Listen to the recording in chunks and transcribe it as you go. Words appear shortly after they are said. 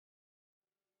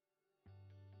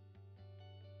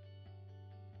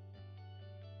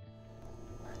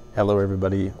Hello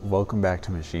everybody, welcome back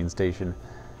to MachineStation.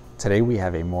 Today we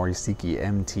have a MORI SEIKI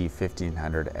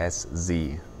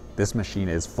MT-1500SZ. This machine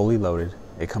is fully loaded.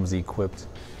 It comes equipped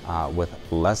with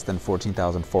less than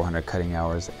 14,400 cutting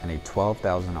hours and a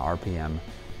 12,000 RPM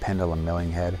Pendulum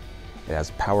milling head. It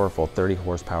has powerful 30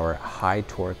 horsepower, high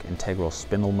torque integral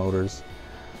spindle motors,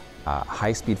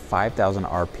 high speed 5,000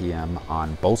 RPM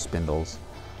on both spindles,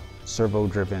 servo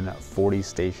driven 40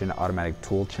 station automatic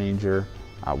tool changer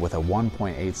with a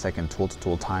 1.8 second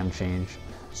tool-to-tool time change,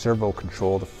 servo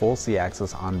controlled full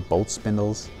C-axis on both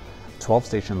spindles, 12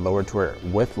 station lower torque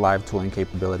with live tooling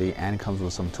capability and comes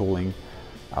with some tooling,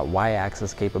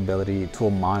 Y-axis capability, tool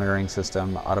monitoring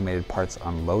system, automated parts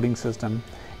unloading system,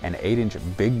 an 8-inch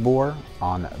big bore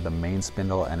on the main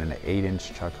spindle and an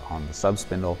 8-inch chuck on the sub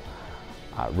spindle.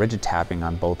 Rigid tapping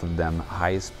on both of them,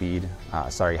 high pressure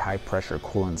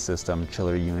coolant system,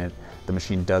 chiller unit. The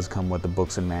machine does come with the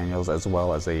books and manuals as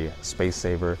well as a space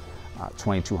saver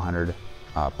 2200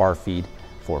 bar feed.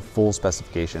 For full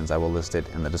specifications, I will list it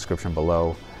in the description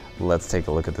below. Let's take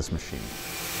a look at this machine.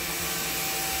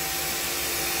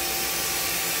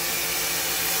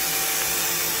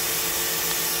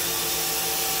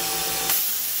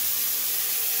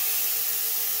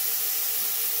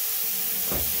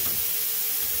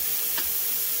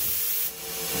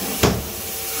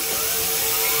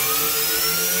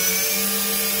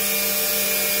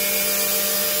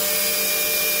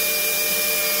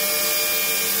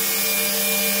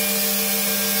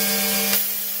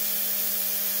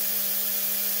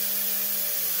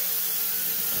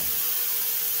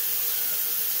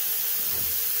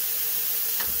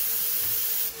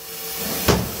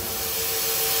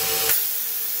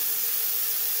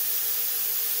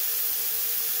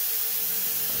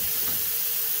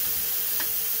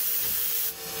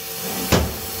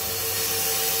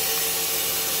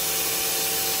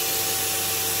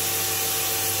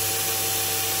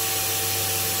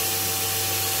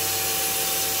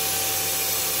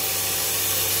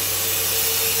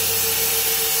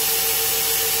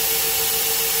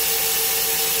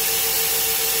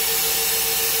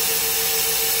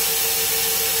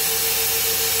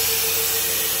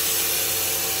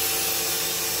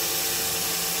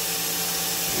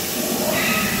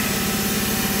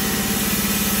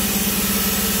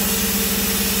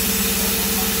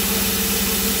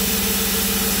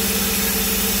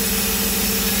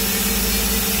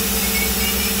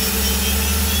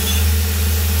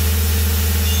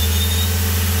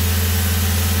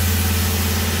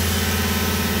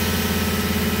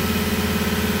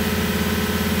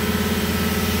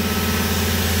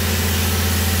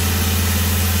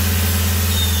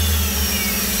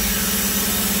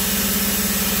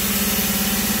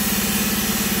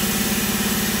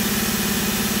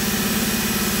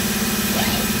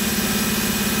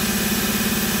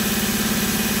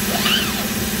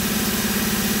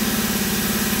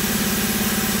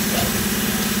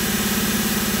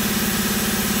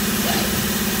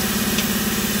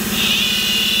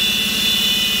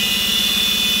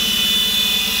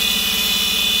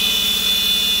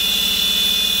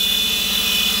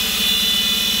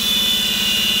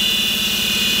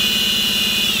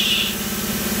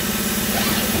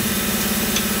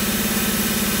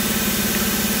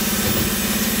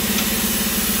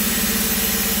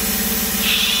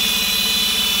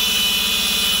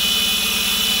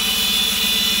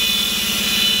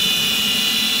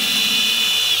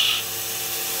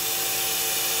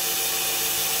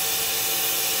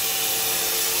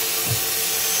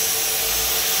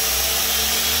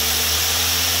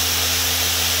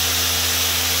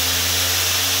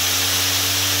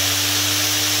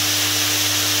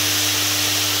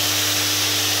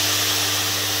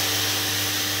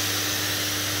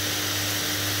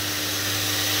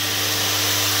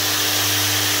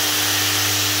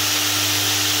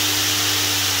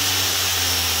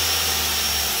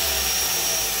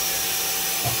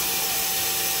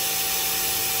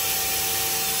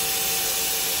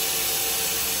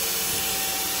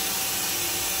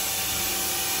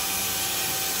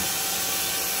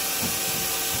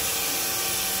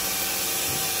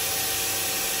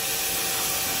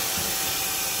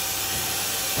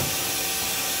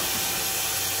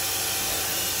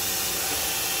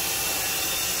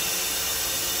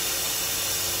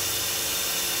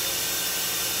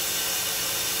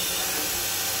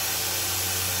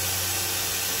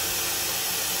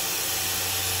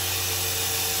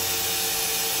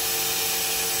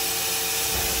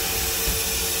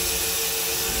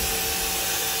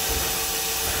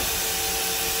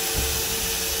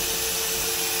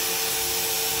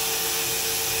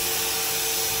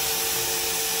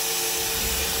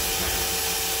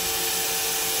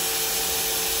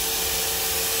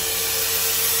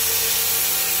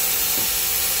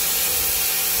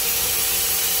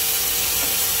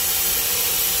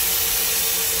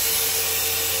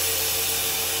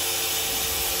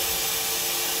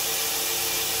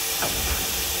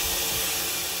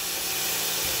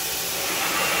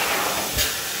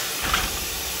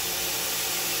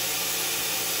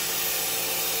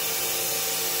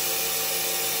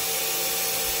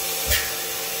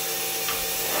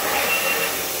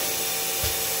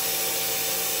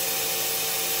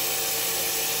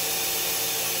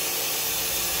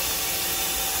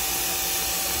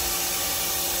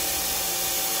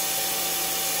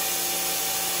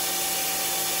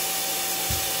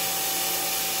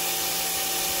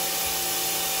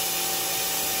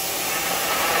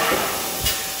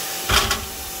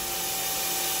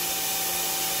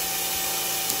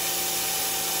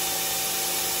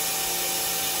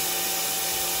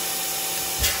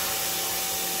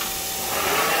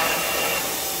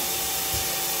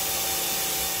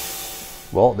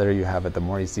 Well, there you have it, the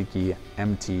MORI SEIKI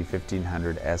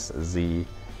MT-1500SZ.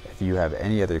 If you have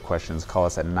any other questions, call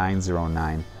us at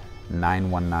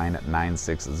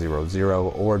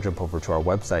 909-919-9600 or jump over to our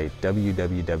website,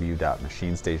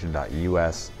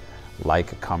 www.machinestation.us.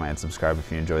 Like, comment, and subscribe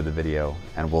if you enjoyed the video,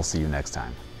 and we'll see you next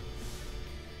time.